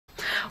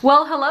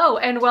Well, hello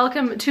and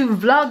welcome to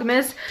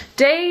Vlogmas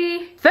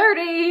day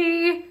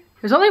 30.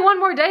 There's only one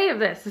more day of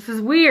this. This is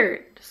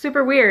weird,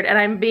 super weird, and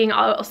I'm being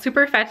all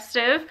super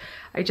festive.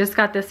 I just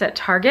got this at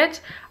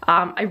Target.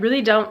 I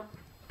really don't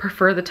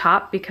prefer the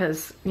top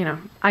because, you know,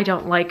 I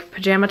don't like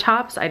pajama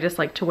tops. I just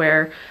like to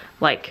wear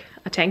like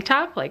a tank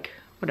top, like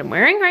what I'm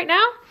wearing right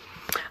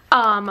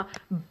now.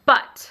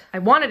 But I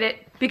wanted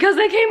it because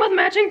they came with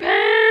matching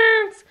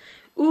pants.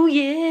 Ooh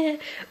yeah,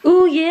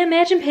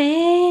 matching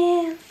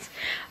pants.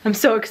 I'm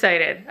so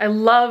excited. I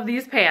love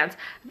these pants.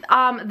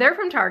 They're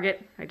from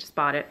Target. I just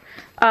bought it.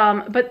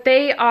 But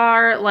they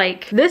are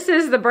like, this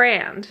is the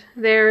brand.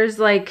 There's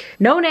like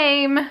no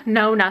name,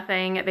 no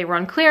nothing. They were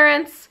on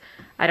clearance.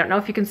 I don't know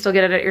if you can still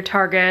get it at your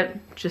Target,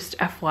 just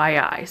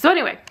FYI. So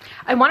anyway,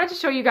 I wanted to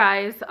show you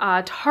guys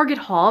a Target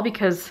haul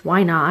because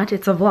why not?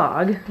 It's a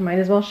vlog, might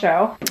as well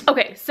show.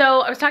 Okay,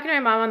 so I was talking to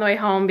my mom on the way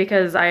home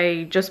because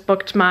I just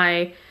booked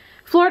my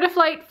Florida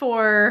flight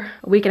for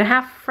a week and a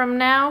half from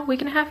now. Week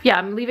and a half? Yeah,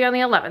 I'm leaving on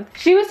the 11th.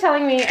 She was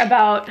telling me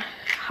about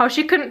how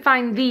she couldn't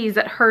find these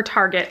at her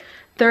Target.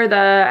 They're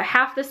the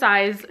half the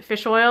size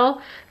fish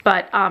oil,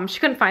 but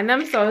she couldn't find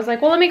them. So I was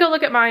like, well, let me go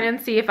look at mine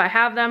and see if I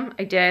have them.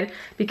 I did,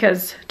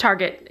 because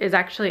Target is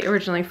actually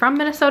originally from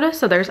Minnesota,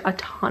 so there's a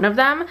ton of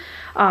them.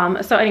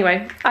 So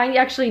anyway, I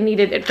actually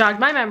needed, it jogged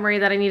my memory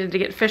that I needed to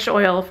get fish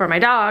oil for my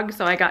dog,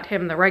 so I got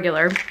him the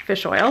regular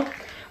fish oil,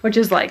 which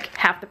is like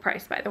half the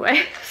price, by the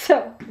way.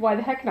 So why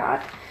the heck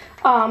not?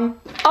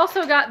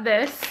 Also got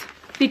this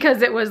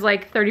because it was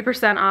like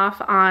 30%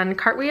 off on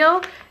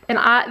Cartwheel. And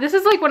this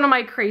is like one of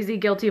my crazy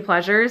guilty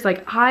pleasures.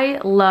 Like, I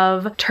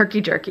love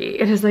turkey jerky.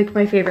 It is like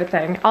my favorite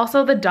thing.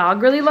 Also, the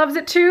dog really loves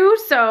it too.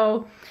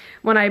 So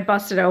when I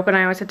bust it open,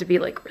 I always have to be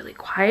like really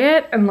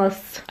quiet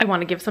unless I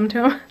want to give some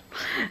to him.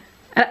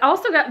 I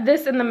also got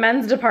this in the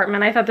men's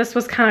department. I thought this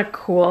was kind of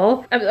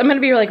cool. I'm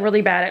gonna be like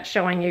really bad at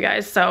showing you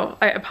guys, so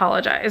I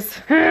apologize.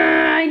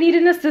 I need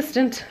an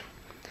assistant.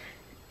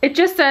 It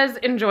just says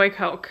enjoy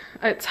Coke.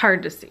 It's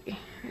hard to see.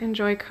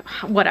 Enjoy Coke,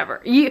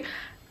 whatever.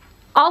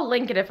 I'll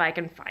link it if I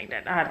can find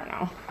it. I don't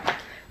know.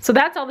 So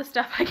that's all the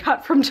stuff I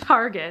got from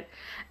Target.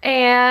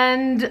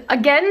 And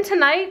again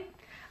tonight,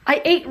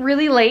 I ate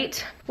really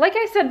late. Like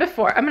I said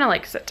before, I'm gonna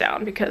like sit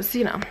down because,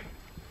 you know,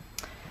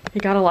 you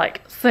gotta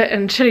like sit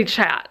and chitty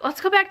chat. Let's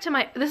go back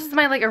to this is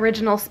my like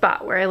original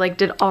spot where I like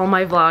did all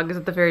my vlogs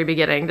at the very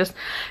beginning. Just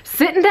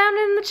sitting down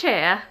in the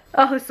chair.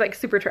 Oh, it's like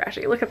super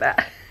trashy, look at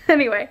that.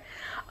 Anyway,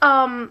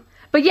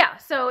 but yeah,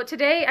 so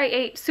today I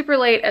ate super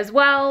late as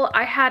well.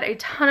 I had a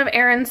ton of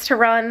errands to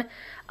run.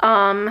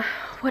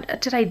 What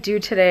did I do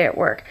today at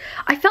work?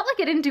 I felt like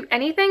I didn't do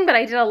anything, but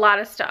I did a lot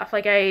of stuff.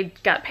 Like I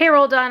got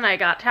payroll done, I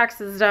got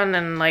taxes done,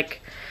 and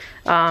like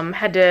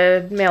had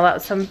to mail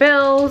out some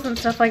bills and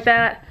stuff like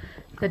that.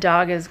 The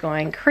dog is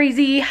going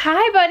crazy.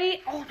 Hi,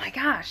 buddy. Oh my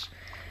gosh.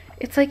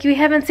 It's like we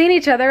haven't seen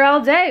each other all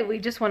day. We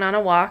just went on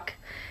a walk.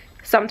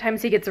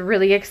 Sometimes he gets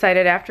really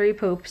excited after he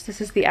poops. This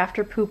is the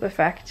after poop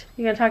effect.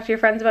 You gonna talk to your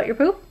friends about your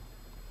poop?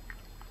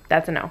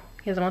 That's a no.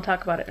 He doesn't want to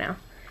talk about it now.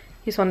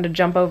 He just wanted to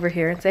jump over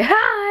here and say,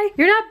 hi,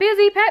 you're not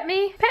busy, pet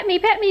me, pet me,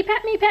 pet me,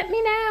 pet me, pet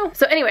me now.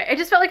 So anyway, I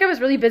just felt like I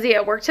was really busy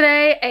at work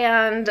today.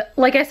 And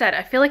like I said,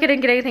 I feel like I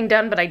didn't get anything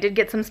done, but I did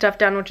get some stuff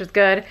done, which is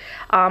good.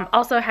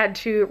 Also had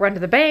to run to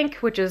the bank,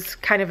 which is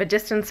kind of a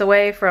distance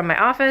away from my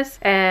office.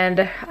 And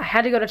I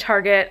had to go to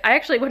Target. I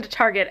actually went to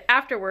Target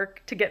after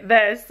work to get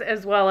this,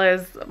 as well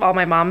as all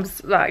my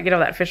mom's, you know,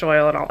 that fish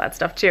oil and all that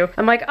stuff too.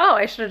 I'm like, oh,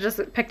 I should have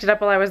just picked it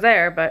up while I was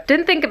there, but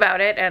didn't think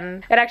about it.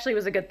 And it actually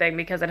was a good thing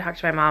because I talked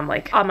to my mom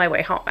like on my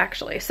way home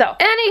actually. So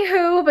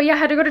anywho, but yeah, I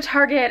had to go to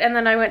Target and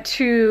then I went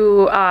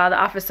to the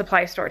office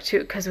supply store too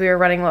because we were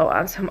running low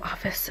on some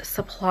office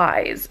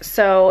supplies.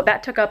 So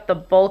that took up the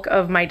bulk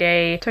of my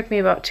day. It took me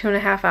about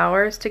 2.5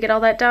 hours to get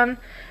all that done.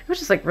 It was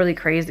just like really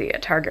crazy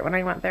at Target when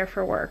I went there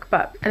for work,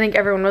 but I think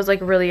everyone was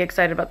like really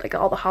excited about like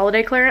all the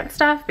holiday clearance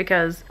stuff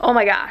because, oh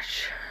my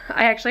gosh,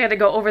 I actually had to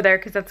go over there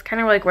because that's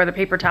kind of like where the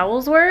paper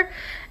towels were,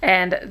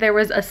 and there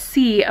was a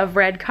sea of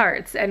red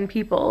carts and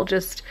people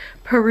just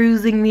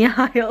perusing the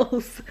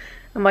aisles.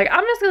 I'm like,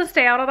 I'm just gonna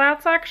stay out of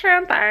that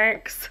section,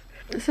 thanks.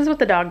 This is what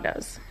the dog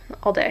does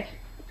all day.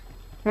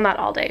 Well, not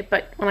all day,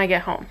 but when I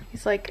get home.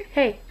 He's like,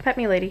 hey, pet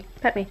me, lady,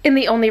 pet me. And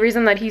the only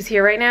reason that he's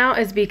here right now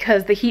is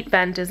because the heat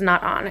vent is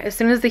not on. As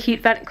soon as the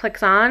heat vent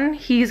clicks on,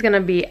 he's gonna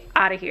be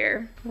out of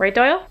here. Right,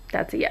 Doyle?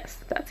 That's a yes,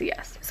 that's a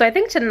yes. So I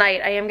think tonight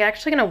I am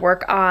actually gonna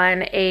work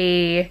on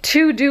a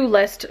to-do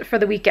list for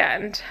the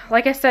weekend.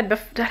 Like I said,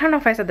 I don't know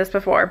if I said this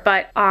before,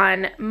 but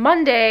on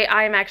Monday,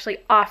 I'm actually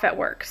off at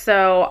work.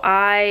 So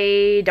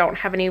I don't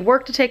have any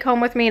work to take home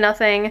with me,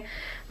 nothing.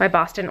 My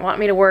boss didn't want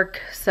me to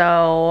work,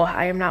 so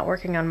I am not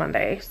working on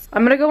Monday.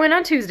 I'm gonna go in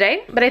on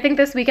Tuesday, but I think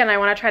this weekend I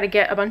wanna try to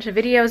get a bunch of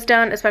videos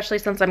done, especially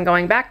since I'm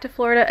going back to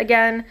Florida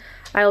again.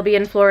 I'll be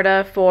in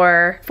Florida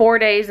for 4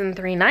 days and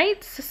 3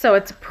 nights, so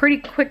it's a pretty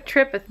quick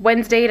trip. It's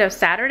Wednesday to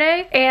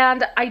Saturday,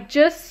 and I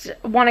just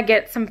want to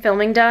get some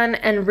filming done,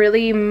 and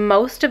really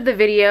most of the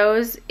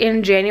videos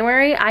in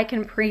January I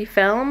can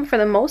pre-film for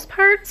the most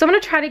part. So I'm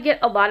gonna try to get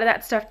a lot of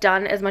that stuff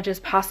done as much as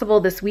possible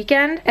this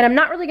weekend, and I'm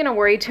not really gonna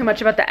worry too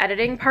much about the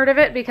editing part of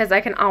it because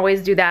I can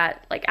always do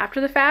that like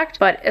after the fact.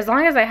 But as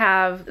long as I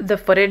have the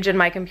footage in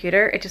my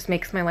computer, it just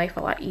makes my life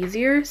a lot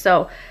easier.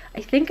 So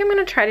I think I'm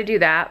gonna try to do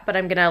that, but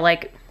I'm gonna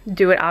like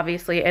do it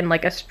obviously in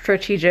like a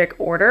strategic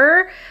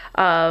order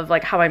of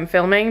like how I'm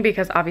filming,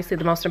 because obviously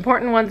the most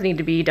important ones need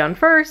to be done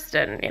first,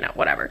 and you know,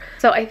 whatever.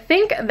 So I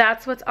think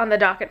that's what's on the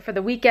docket for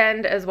the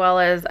weekend, as well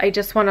as I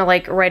just want to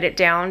like write it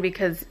down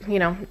because, you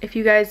know, if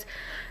you guys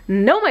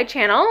know my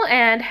channel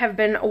and have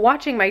been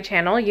watching my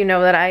channel, you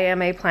know that I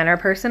am a planner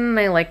person and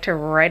I like to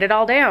write it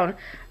all down.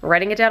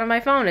 Writing it down on my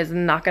phone is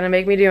not going to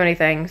make me do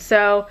anything.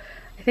 So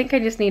I think I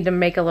just need to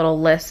make a little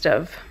list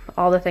of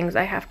all the things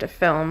I have to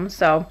film.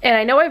 So, and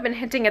I know I've been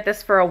hinting at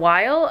this for a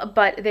while,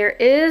 but there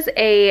is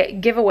a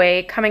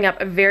giveaway coming up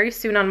very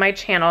soon on my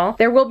channel.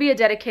 There will be a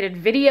dedicated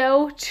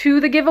video to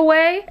the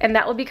giveaway, and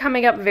that will be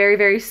coming up very,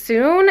 very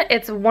soon.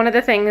 It's one of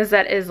the things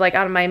that is like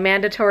on my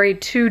mandatory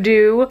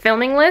to-do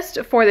filming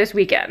list for this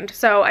weekend.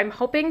 So I'm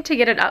hoping to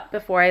get it up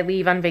before I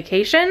leave on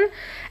vacation,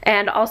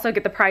 and also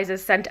get the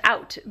prizes sent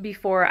out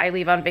before I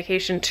leave on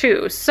vacation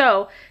too.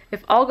 So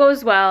if all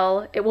goes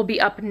well, it will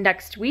be up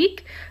next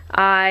week.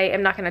 I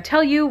am not gonna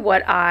tell you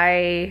what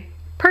I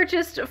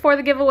purchased for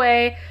the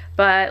giveaway,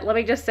 but let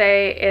me just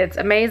say it's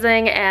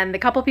amazing, and the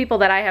couple people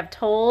that I have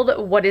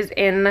told what is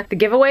in the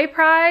giveaway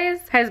prize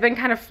has been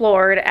kind of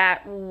floored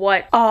at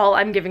what all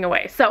I'm giving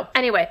away. So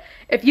anyway,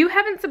 if you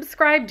haven't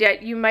subscribed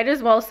yet, you might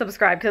as well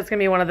subscribe because it's gonna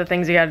be one of the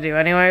things you gotta do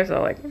anyway,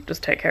 so like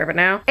just take care of it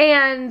now.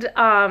 And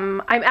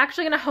I'm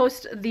actually gonna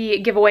host the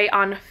giveaway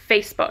on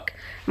Facebook.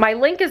 My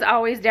link is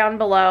always down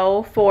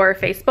below for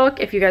Facebook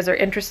if you guys are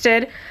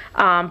interested,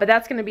 but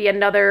that's gonna be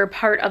another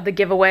part of the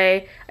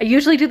giveaway. I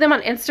usually do them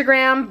on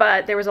Instagram,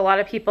 but there was a lot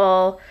of people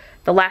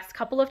the last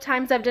couple of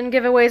times I've done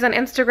giveaways on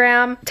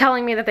Instagram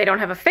telling me that they don't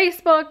have a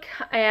Facebook,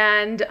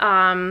 and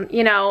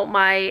you know,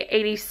 my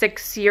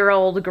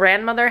 86-year-old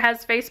grandmother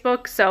has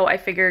Facebook, so I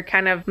figured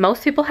kind of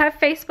most people have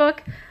Facebook.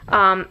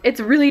 It's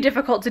really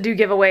difficult to do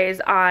giveaways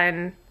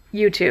on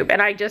YouTube,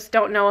 and I just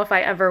don't know if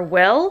I ever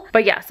will.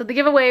 But yeah, so the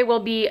giveaway will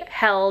be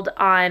held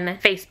on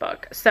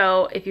Facebook.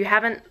 So if you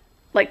haven't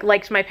like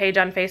liked my page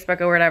on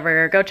Facebook or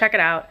whatever, go check it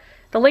out.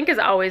 The link is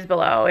always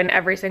below in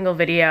every single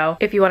video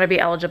if you want to be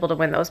eligible to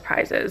win those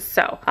prizes.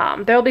 So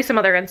there will be some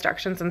other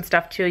instructions and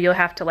stuff too. You'll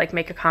have to like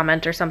make a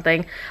comment or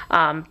something,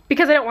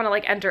 because I don't want to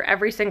like enter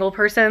every single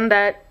person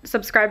that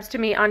subscribes to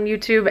me on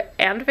YouTube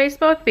and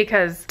Facebook,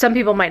 because some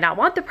people might not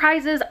want the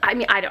prizes. I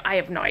mean, I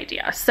have no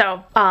idea.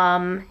 So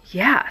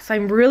yeah, so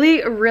I'm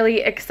really, really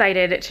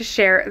excited to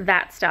share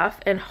that stuff,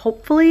 and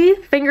hopefully,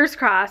 fingers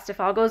crossed, if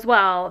all goes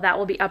well, that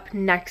will be up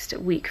next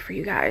week for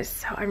you guys.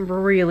 So I'm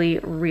really,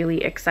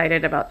 really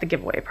excited about the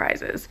giveaway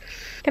prizes.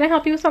 Can I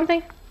help you with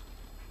something?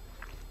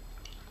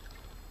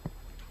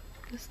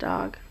 This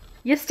dog.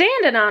 You're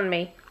standing on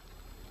me.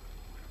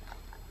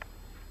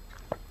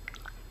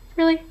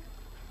 Really?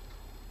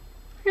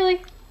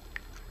 Really?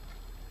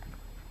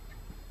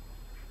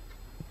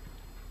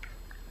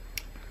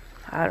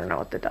 I don't know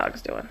what the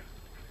dog's doing.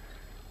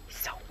 He's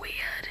so weird.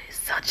 He's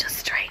such a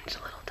strange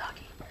little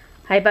doggy.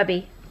 Hi,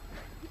 Bubby.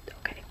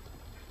 Okay.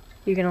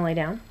 You gonna lay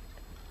down?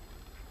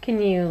 Can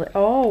you,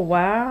 oh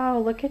wow,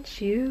 look at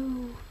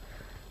you.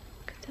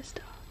 Look at this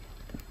dog.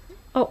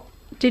 Oh,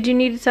 did you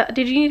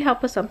need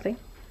help with something?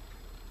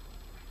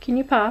 Can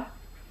you paw?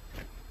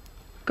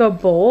 Good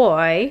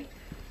boy.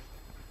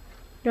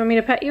 You want me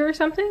to pet you or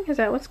something? Is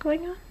that what's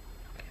going on?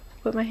 Okay,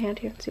 put my hand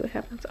here and see what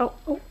happens.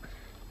 Oh,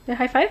 a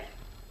high five?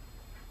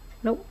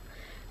 Nope.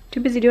 Too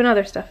busy doing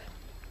other stuff.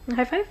 A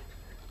high five?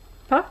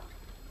 Paw?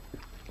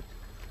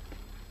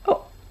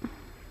 Oh.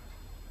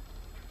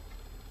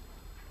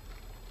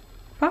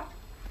 Paw?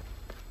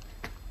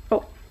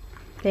 Oh.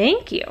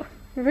 Thank you.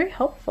 You're very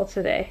helpful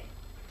today.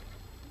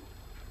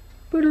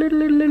 All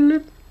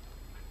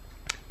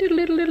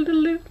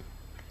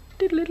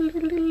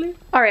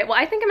right, well,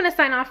 I think I'm gonna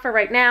sign off for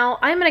right now.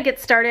 I'm gonna get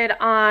started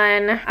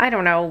on, I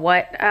don't know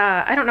what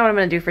I'm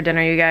gonna do for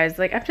dinner, you guys.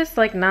 Like, I'm just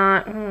like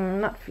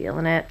not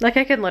feeling it. Like,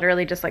 I could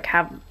literally just like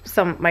have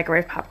some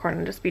microwave popcorn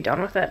and just be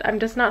done with it. I'm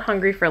just not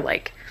hungry for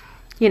like,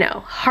 you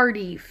know,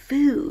 hearty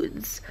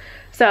foods.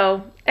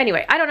 So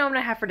anyway, I don't know what I'm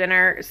gonna have for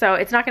dinner, so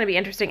it's not gonna be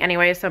interesting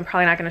anyway, so I'm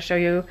probably not gonna show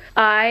you.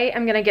 I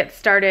am gonna get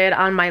started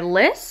on my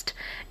list,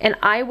 and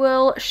I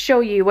will show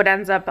you what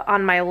ends up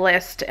on my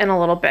list in a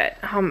little bit.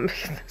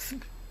 This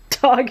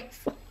dog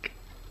is like,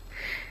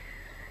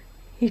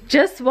 he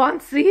just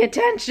wants the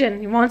attention.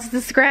 He wants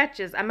the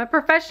scratches. I'm a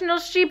professional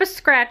SHIBA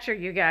scratcher,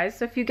 you guys.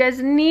 So if you guys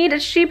need a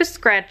SHIBA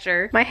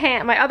scratcher, my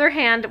other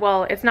hand,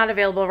 well, it's not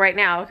available right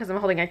now because I'm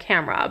holding a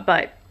camera,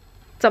 but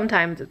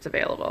sometimes it's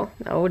available.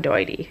 Oh,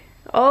 doity.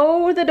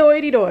 Oh, the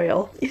doity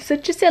doyle. You're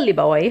such a silly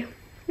boy.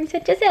 You're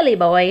such a silly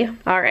boy.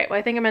 All right, well,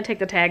 I think I'm gonna take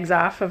the tags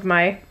off of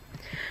my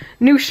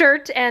New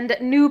shirt and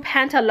new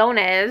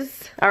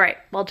pantalones. All right,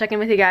 well, check in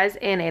with you guys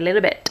in a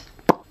little bit.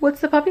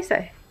 What's the puppy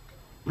say?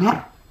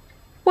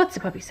 What's the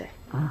puppy say?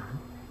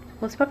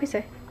 What's the puppy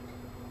say?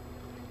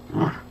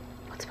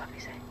 What's the puppy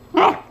say?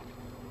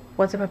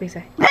 What's the puppy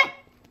say?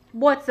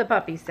 What's the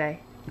puppy say?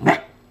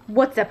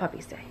 What's that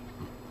puppy say?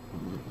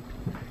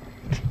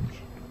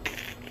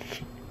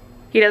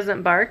 He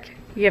doesn't bark.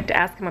 You have to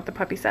ask him what the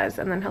puppy says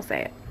and then he'll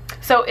say it.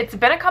 So it's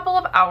been a couple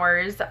of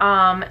hours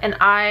and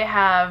I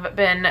have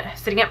been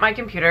sitting at my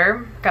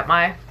computer, got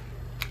my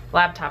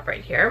laptop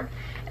right here,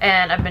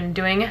 and I've been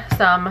doing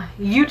some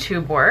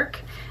YouTube work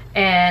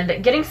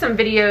and getting some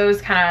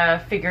videos kind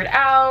of figured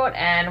out,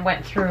 and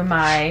went through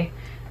my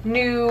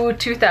new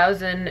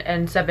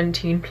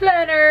 2017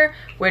 planner,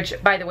 which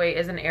by the way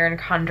is an Erin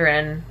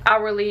Condren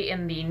hourly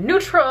in the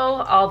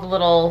neutral. All the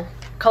little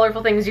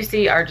colorful things you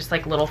see are just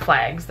like little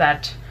flags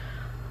that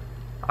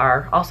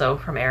are also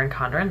from Erin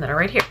Condren that are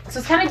right here. So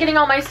it's kind of getting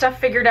all my stuff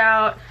figured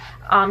out.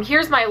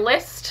 Here's my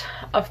list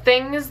of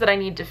things that I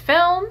need to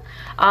film.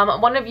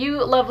 One of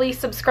you lovely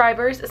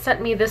subscribers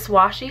sent me this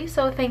washi,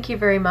 so thank you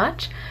very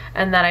much.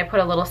 And then I put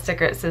a little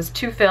sticker that says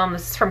to film.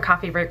 This is from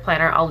Coffee Break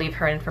Planner. I'll leave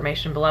her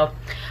information below.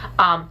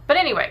 But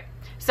anyway,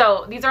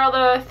 so these are all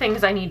the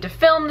things I need to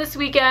film this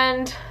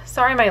weekend.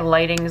 Sorry my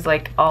lighting's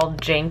like all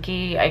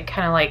janky. I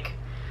kind of like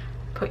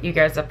put you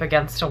guys up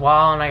against a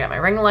wall and I got my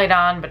ring light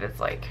on, but it's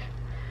like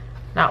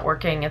not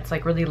working. It's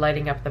like really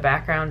lighting up the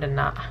background and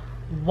not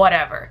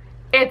whatever.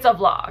 It's a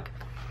vlog.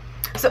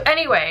 So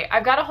anyway,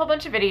 I've got a whole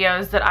bunch of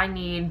videos that I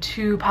need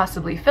to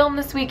possibly film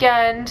this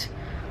weekend.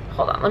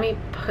 Hold on, let me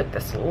put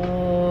this a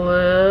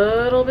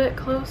little bit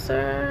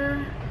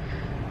closer.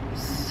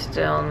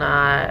 Still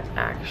not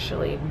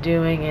actually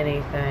doing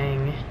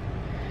anything.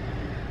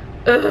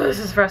 Ugh, this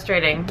is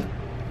frustrating.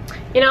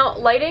 You know,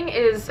 lighting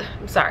is,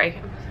 I'm sorry.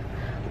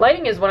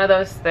 Lighting is one of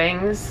those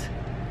things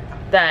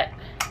that,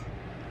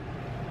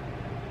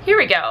 here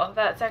we go.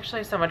 That's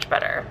actually so much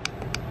better.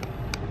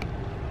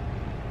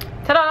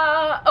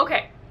 Ta-da!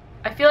 Okay,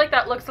 I feel like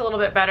that looks a little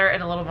bit better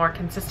and a little more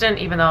consistent,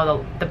 even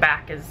though the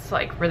back is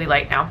like really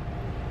light now,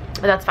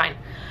 but that's fine.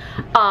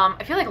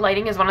 I feel like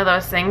lighting is one of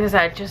those things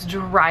that just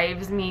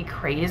drives me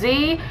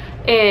crazy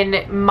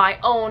in my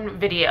own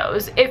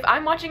videos. If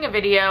I'm watching a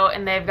video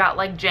and they've got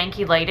like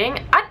janky lighting,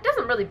 it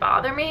doesn't really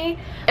bother me.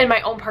 In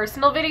my own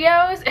personal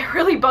videos, it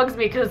really bugs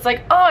me because it's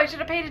like, oh, I should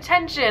have paid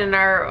attention,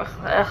 or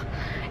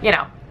you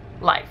know,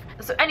 life.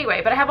 So anyway,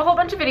 but I have a whole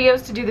bunch of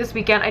videos to do this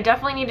weekend. I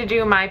definitely need to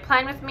do my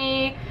plan with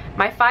me,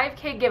 my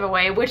 5K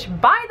giveaway, which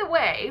by the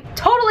way,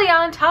 totally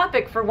on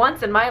topic for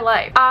once in my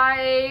life.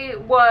 I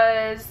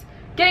was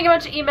getting a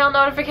bunch of email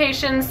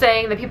notifications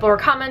saying that people were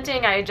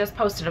commenting. I had just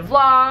posted a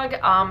vlog.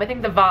 I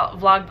think the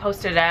vlog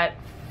posted at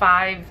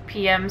 5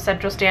 p.m.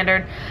 Central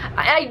Standard.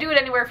 I do it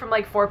anywhere from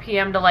like 4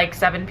 p.m. to like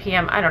 7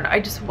 p.m. I don't know.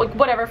 I just, like,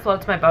 whatever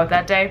floats my boat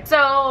that day. So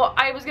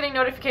I was getting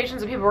notifications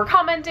that people were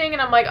commenting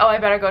and I'm like, oh, I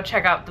better go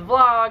check out the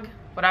vlog,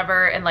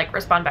 whatever, and like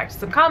respond back to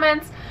some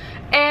comments.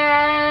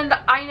 And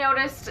I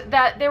noticed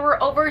that there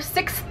were over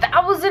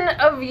 6,000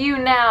 of you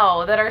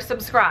now that are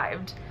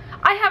subscribed.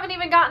 I haven't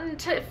even gotten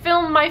to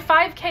film my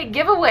 5K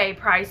giveaway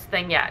prize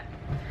thing yet.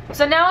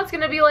 So now it's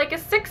gonna be like a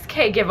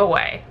 6K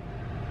giveaway.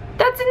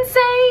 That's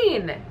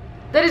insane.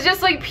 That is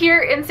just like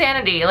pure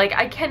insanity. Like,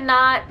 I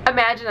cannot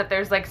imagine that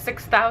there's like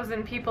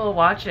 6,000 people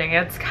watching.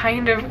 It's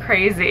kind of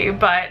crazy,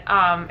 but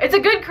it's a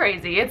good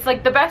crazy. It's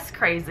like the best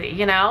crazy,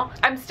 you know?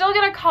 I'm still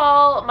gonna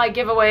call my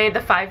giveaway the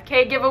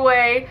 5K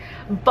giveaway,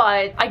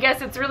 but I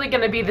guess it's really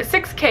gonna be the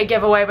 6K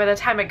giveaway by the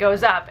time it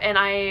goes up. And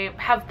I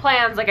have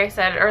plans, like I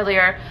said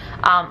earlier,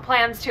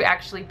 plans to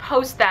actually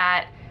post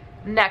that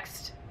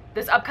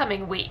this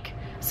upcoming week.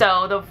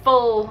 So the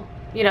full,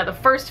 you know, the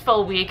first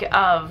full week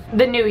of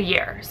the new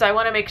year. So I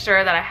want to make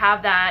sure that I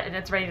have that and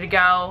it's ready to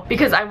go,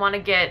 because I want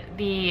to get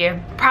the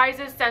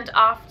prizes sent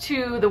off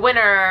to the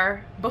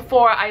winner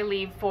before I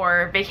leave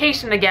for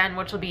vacation again,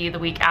 which will be the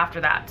week after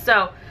that.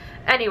 So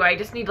anyway, I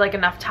just need like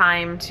enough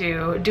time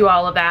to do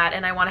all of that,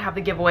 and I want to have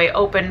the giveaway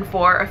open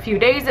for a few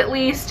days at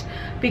least,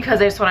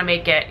 because I just want to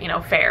make it, you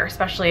know, fair,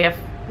 especially if,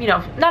 you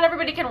know, not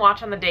everybody can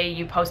watch on the day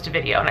you post a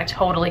video, and I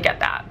totally get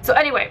that. So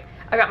anyway,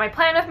 I got my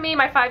plan with me,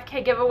 my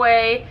 5K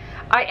giveaway.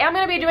 I am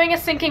going to be doing a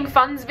sinking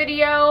funds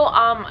video.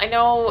 I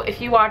know if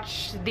you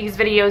watch these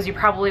videos, you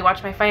probably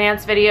watch my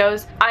finance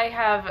videos. I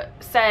have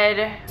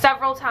said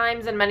several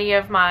times in many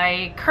of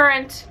my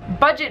current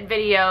budget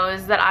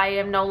videos that I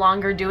am no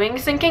longer doing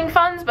sinking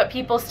funds, but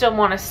people still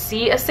want to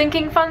see a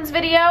sinking funds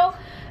video.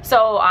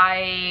 So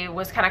I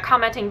was kind of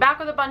commenting back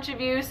with a bunch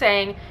of you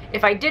saying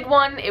if I did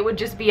one, it would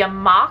just be a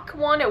mock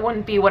one. It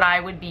wouldn't be what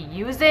I would be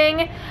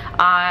using,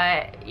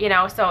 you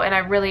know, so, and I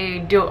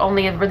really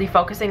only really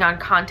focusing on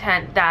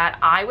content that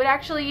I would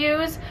actually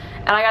use.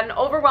 And I got an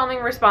overwhelming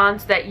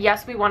response that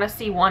yes, we want to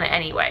see one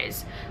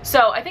anyways.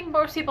 So I think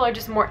most people are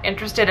just more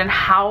interested in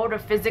how to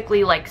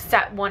physically like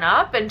set one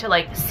up and to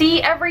like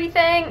see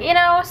everything, you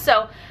know.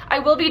 So I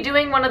will be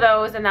doing one of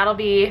those, and that'll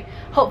be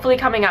hopefully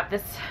coming up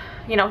this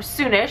you know,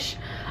 soonish.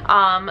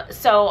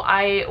 So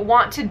I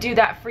want to do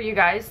that for you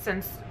guys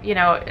since, you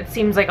know, it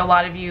seems like a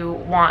lot of you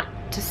want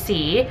to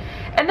see.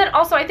 And then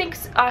also I think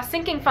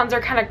sinking funds are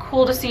kind of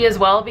cool to see as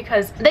well,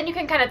 because then you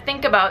can kind of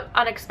think about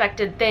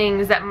unexpected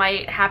things that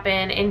might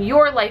happen in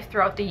your life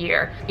throughout the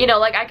year. You know,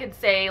 like I could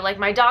say, like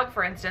my dog,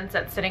 for instance,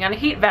 that's sitting on a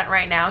heat vent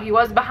right now. He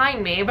was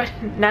behind me, but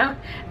now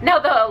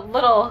the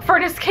little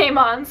furnace came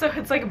on, so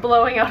it's like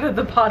blowing out of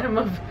the bottom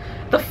of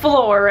the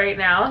floor right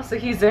now. So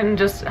he's in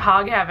just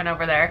hog heaven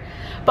over there.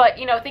 But,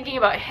 you know, thinking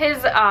about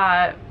his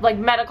like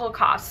medical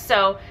costs.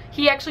 So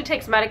he actually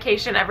takes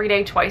medication every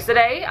day, twice a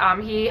day.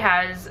 He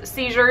has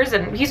seizures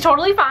and he's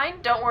totally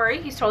fine. Don't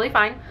worry, he's totally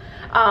fine.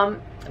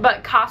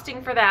 But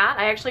costing for that,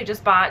 I actually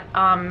just bought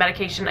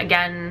medication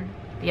again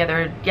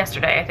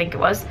yesterday, I think it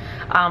was,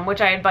 which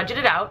I had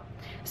budgeted out.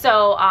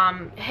 So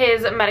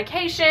his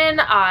medication,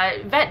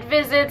 vet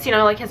visits, you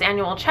know, like his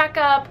annual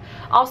checkup,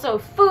 also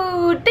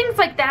food, things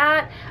like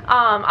that.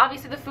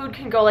 Obviously the food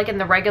can go like in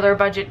the regular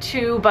budget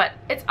too, but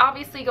it's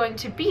obviously going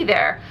to be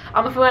there.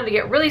 If we wanted to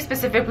get really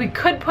specific, we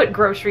could put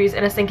groceries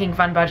in a sinking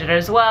fund budget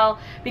as well,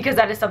 because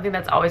that is something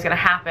that's always going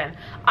to happen.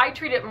 I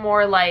treat it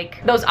more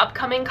like those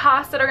upcoming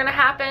costs that are going to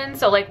happen.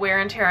 So like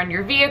wear and tear on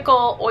your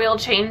vehicle, oil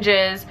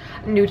changes,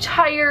 new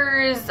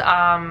tires,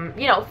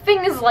 you know,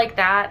 things like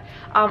that.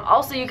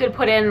 Also you could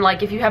put in,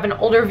 like, if you have an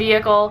older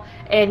vehicle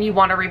and you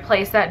want to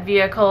replace that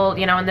vehicle,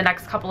 you know, in the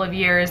next couple of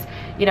years,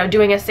 you know,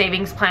 doing a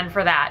savings plan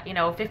for that, you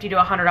know, $50 to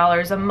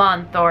 $100 a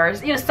month, or,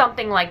 you know,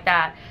 something like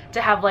that,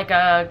 to have like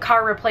a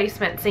car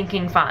replacement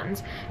sinking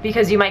funds,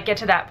 because you might get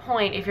to that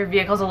point if your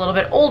vehicle's a little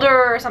bit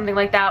older or something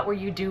like that where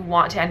you do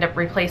want to end up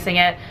replacing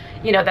it.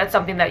 You know, that's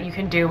something that you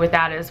can do with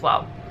that as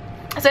well.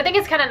 So I think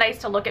it's kind of nice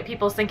to look at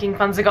people's sinking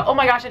funds and go, oh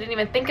my gosh, I didn't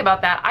even think about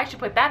that. I should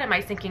put that in my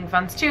sinking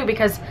funds too,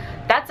 because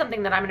that's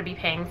something that I'm going to be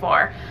paying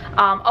for.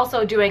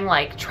 Also doing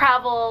like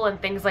travel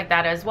and things like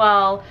that as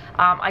well.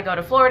 I go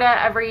to Florida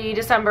every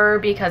December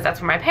because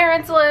that's where my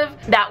parents live.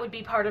 That would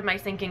be part of my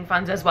sinking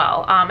funds as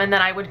well. And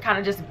then I would kind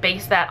of just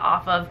base that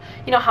off of,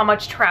 you know, how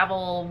much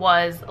travel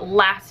was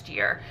last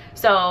year.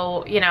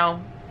 So, you know,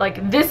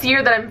 like this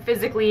year that I'm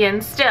physically in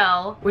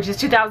still, which is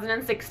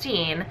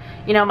 2016,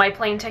 you know, my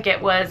plane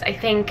ticket was, I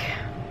think,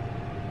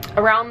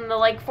 around the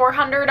like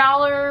 $400,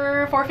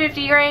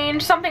 $450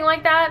 range, something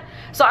like that.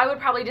 So I would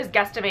probably just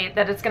guesstimate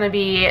that it's gonna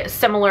be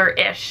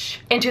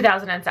similar-ish in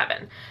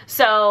 2007.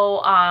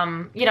 So,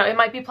 you know, it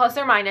might be plus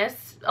or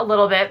minus a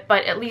little bit,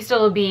 but at least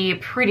it'll be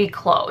pretty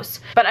close.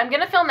 But I'm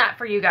gonna film that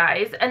for you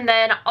guys. And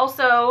then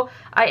also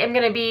I am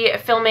gonna be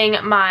filming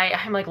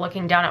I'm like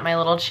looking down at my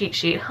little cheat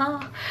sheet.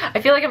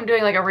 I feel like I'm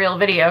doing like a real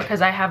video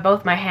because I have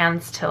both my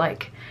hands to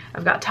like,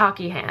 I've got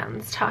talkie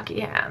hands.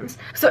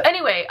 So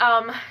anyway,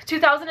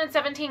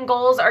 2017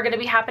 goals are gonna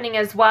be happening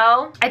as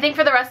well. I think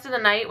for the rest of the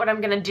night, what I'm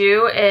gonna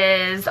do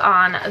is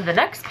on the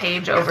next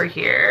page over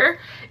here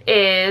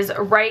is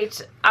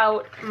write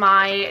out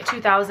my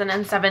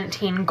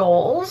 2017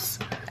 goals.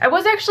 I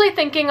was actually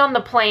thinking on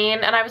the plane,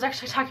 and I was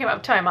actually talking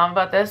to my mom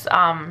about this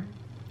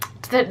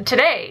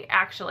today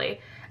actually.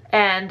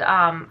 And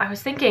I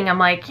was thinking, I'm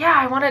like, yeah,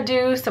 I want to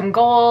do some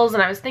goals.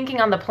 And I was thinking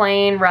on the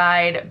plane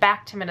ride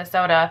back to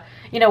Minnesota,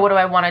 you know, what do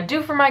I want to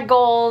do for my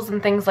goals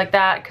and things like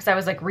that. Because I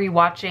was like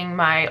rewatching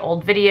my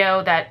old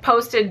video that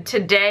posted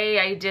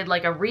today. I did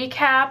like a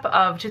recap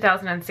of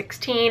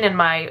 2016 and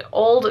my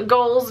old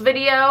goals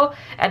video.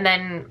 And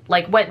then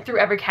like went through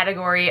every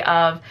category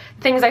of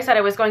things I said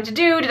I was going to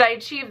do. Did I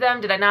achieve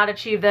them? Did I not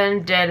achieve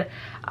them? Did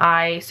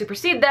I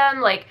supersede them?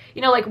 Like,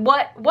 you know, like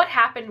what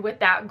happened with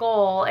that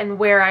goal and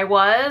where I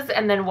was,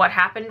 and then what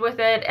happened with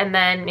it, and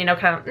then, you know,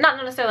 kind of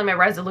not necessarily my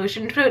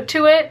resolution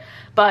to it,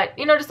 but,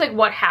 you know, just like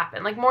what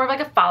happened, like more of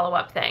like a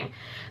follow-up thing.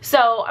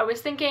 So I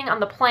was thinking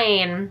on the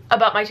plane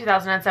about my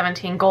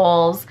 2017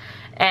 goals,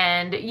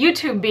 and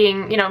YouTube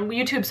being, you know,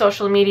 YouTube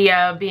social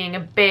media being a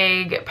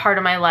big part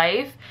of my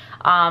life.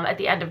 At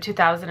the end of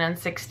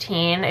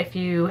 2016, if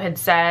you had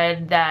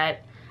said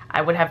that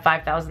I would have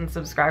 5,000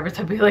 subscribers,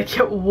 I'd be like,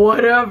 yeah,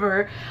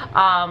 whatever.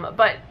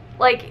 But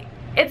like,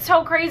 it's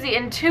so crazy.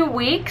 In 2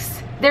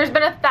 weeks, there's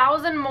been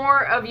 1,000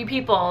 more of you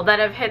people that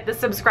have hit the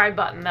subscribe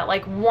button that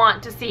like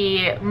want to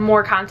see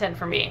more content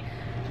from me.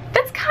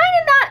 That's kind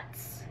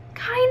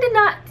of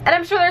nuts. And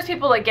I'm sure there's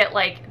people that get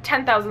like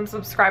 10,000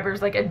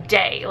 subscribers like a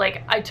day.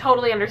 Like, I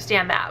totally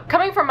understand that.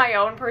 Coming from my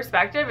own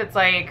perspective, it's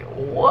like,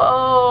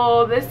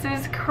 whoa, this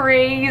is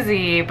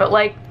crazy. But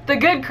like, the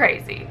good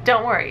crazy.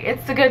 Don't worry,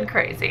 it's the good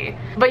crazy.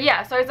 But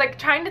yeah, so I was like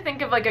trying to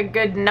think of like a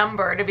good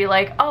number to be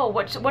like, oh,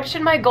 what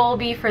should my goal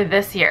be for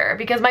this year?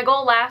 Because my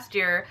goal last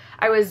year,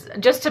 I was,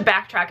 just to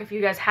backtrack, if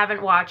you guys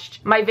haven't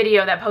watched my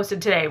video that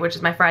posted today, which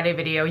is my Friday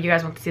video, you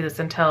guys won't see this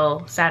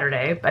until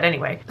Saturday, but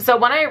anyway. So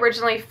when I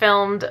originally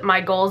filmed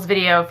my goals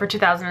video for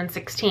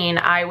 2016,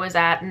 I was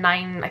at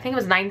I think it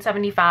was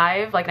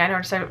 975, like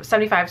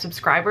 975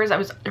 subscribers. I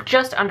was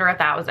just under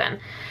 1,000.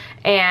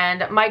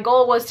 And my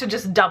goal was to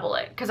just double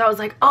it, because I was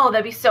like, oh,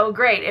 that'd be so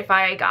great if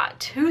I got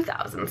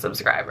 2,000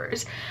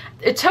 subscribers.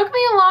 It took me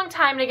a long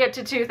time to get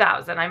to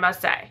 2,000, I must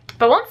say.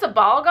 But once the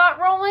ball got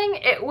rolling,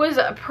 it was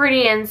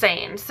pretty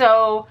insane.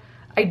 So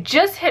I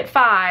just hit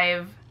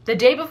 5 the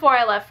day before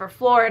I left for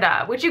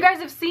Florida, which you guys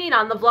have seen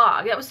on the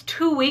vlog. That was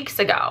 2 weeks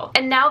ago.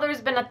 And now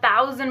there's been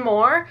 1,000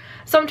 more.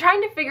 So I'm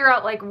trying to figure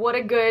out like what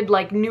a good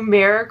like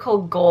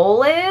numerical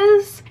goal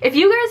is. If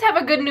you guys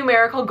have a good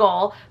numerical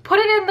goal, put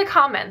it in the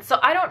comments. So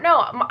I don't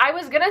know. I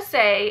was gonna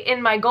say in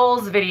my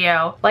goals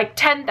video, like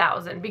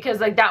 10,000,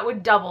 because like that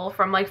would double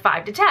from like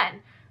 5 to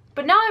 10.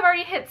 But now I've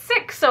already hit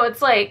 6, so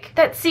it's like,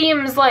 that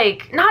seems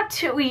like not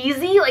too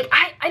easy. Like,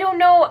 I don't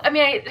know. I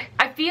mean,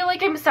 I feel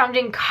like I'm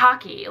sounding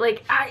cocky.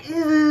 Like,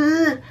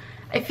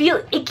 I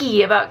feel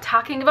icky about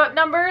talking about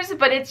numbers,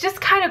 but it's just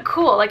kind of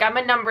cool. Like, I'm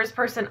a numbers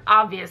person,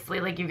 obviously.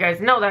 Like, you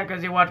guys know that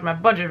because you watch my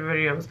budget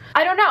videos.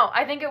 I don't know.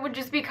 I think it would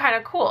just be kind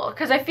of cool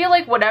because I feel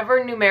like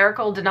whatever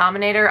numerical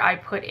denominator I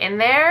put in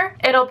there,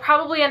 it'll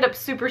probably end up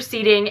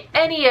superseding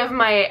any of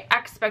my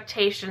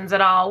expectations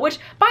at all, which,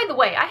 by the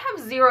way, I have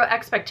 0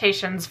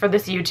 expectations for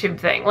this YouTube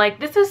thing. Like,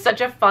 this is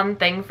such a fun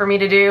thing for me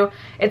to do.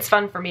 It's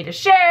fun for me to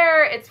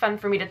share. It's fun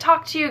for me to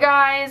talk to you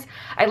guys.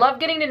 I love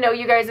getting to know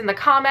you guys in the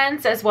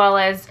comments, as well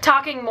as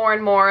talking more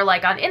and more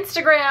like on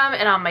Instagram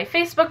and on my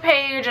Facebook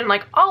page and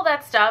like all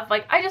that stuff.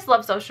 Like, I just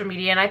love social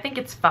media and I think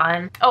it's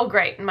fun. Oh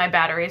great, my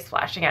battery is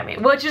flashing at me,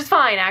 which is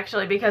fine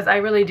actually because I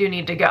really do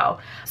need to go.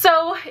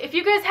 So if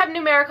you guys have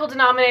numerical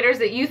denominators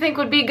that you think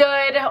would be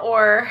good,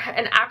 or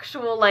an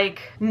actual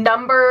like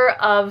number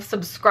of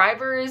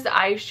subscribers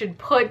I should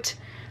put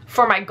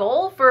for my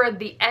goal for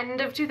the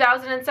end of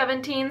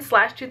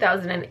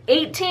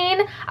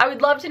 2017/2018, I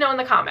would love to know in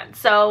the comments.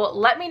 So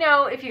let me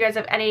know if you guys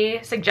have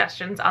any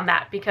suggestions on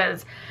that,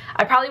 because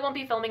I probably won't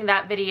be filming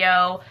that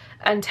video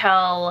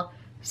until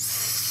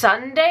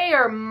Sunday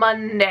or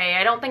Monday.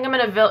 I don't think I'm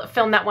gonna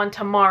film that one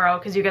tomorrow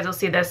because you guys will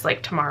see this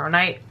like tomorrow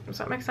night. Does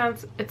that make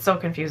sense? It's so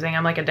confusing.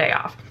 I'm like a day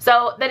off.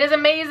 So that is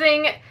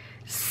amazing.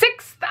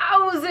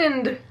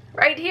 6,000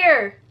 right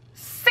here.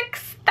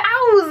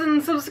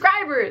 6,000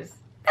 subscribers.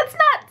 That's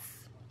nuts.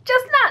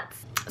 Just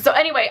nuts. So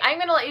anyway, I'm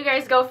gonna let you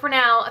guys go for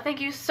now.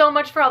 Thank you so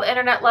much for all the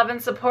internet love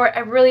and support. I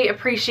really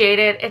appreciate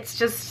it. It's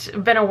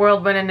just been a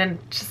whirlwind and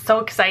just so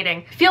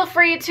exciting. Feel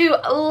free to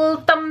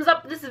thumbs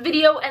up this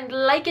video and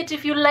like it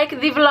if you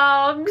like the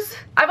vlogs.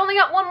 I've only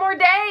got one more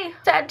day.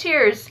 Sad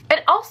tears.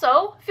 And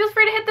also, feel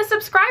free to hit the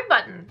subscribe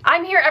button.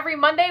 I'm here every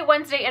Monday,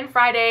 Wednesday, and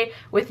Friday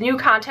with new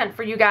content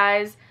for you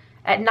guys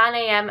at 9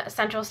 a.m.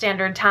 Central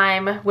Standard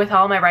Time with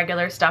all my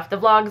regular stuff. The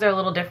vlogs are a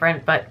little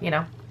different, but you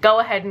know,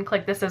 go ahead and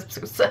click the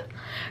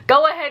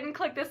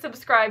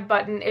subscribe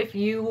button if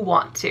you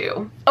want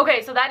to.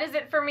 Okay, so that is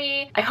it for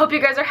me. I hope you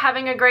guys are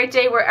having a great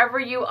day wherever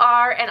you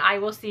are, and I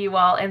will see you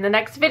all in the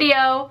next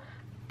video.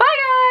 Bye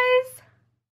guys!